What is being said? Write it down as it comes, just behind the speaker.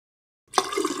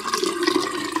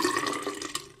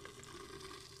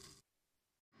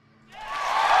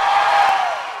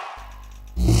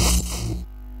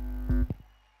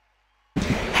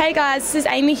Hey guys, this is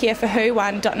Amy here for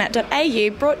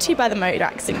whowon.net.au, brought to you by the Motor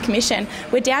Accident Commission.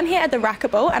 We're down here at the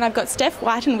Racquetball and I've got Steph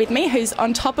Wighton with me, who's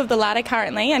on top of the ladder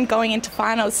currently and going into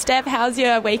finals. Steph, how's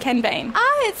your weekend been?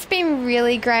 It's been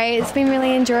really great. It's been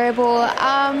really enjoyable.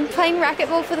 Playing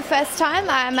racquetball for the first time.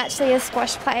 I'm actually a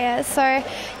squash player, so yeah,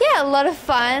 a lot of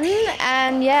fun,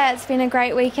 and yeah, it's been a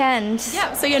great weekend.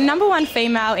 Yeah, so you're number one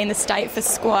female in the state for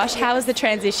squash. How has the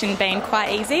transition been?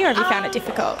 Quite easy, or have you found it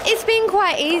difficult? It's been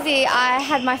quite easy. I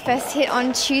had my first hit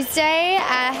on Tuesday.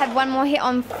 I had one more hit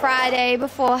on Friday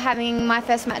before having my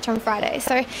first match on Friday.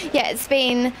 So yeah, it's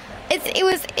been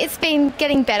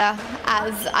getting better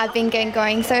as I've been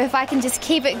going. So if I can just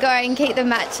keep it going, keep the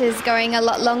matches going a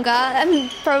lot longer, and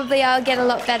probably I'll get a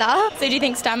lot better. So do you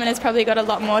think stamina's probably got a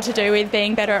lot more to do with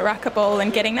being better at racquetball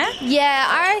and getting there? Yeah,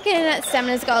 I reckon that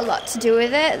stamina's got a lot to do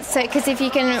with it. So because if you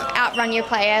can outrun your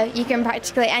player, you can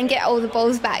practically and get all the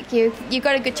balls back, you've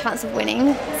got a good chance of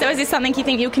winning. So is this something you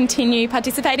think you'll continue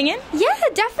participating in? Yeah,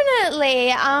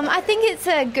 definitely. I think it's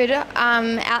a good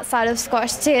outside of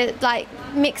squash to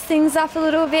mix things up a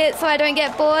little bit so I don't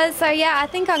get bored. So yeah, I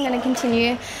think I'm going to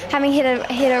continue having hit a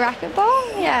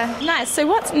racquetball. Yeah. Nice. So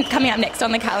what's coming up next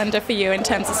on the calendar for you in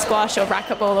terms of squash or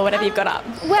racquetball or whatever you've got up?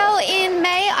 Well, in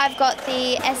May I've got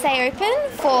the SA Open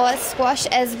for squash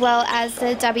as well as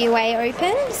the WA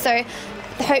Open. So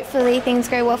hopefully things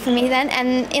go well for me then,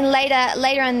 and in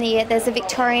later in the year there's a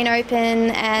Victorian Open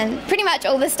and pretty much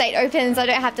all the state opens. I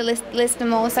don't have to list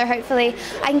them all, so hopefully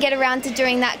I can get around to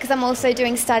doing that because I'm also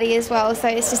doing study as well, so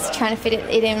it's just trying to fit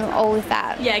it in all with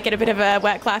that. Yeah, get a bit of a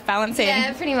work-life balance in.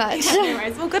 Yeah, pretty much. No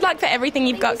worries. Well, good luck for everything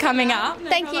you've got coming up.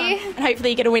 Thank you. And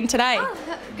hopefully you get a win today.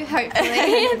 Hopefully.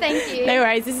 Thank you. No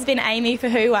worries. This has been Amy for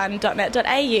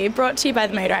whowon.net.au, brought to you by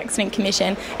the Motor Accident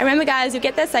Commission. And remember guys, you'll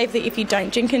get there safely if you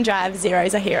don't drink and drive.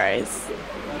 Zeros are heroes.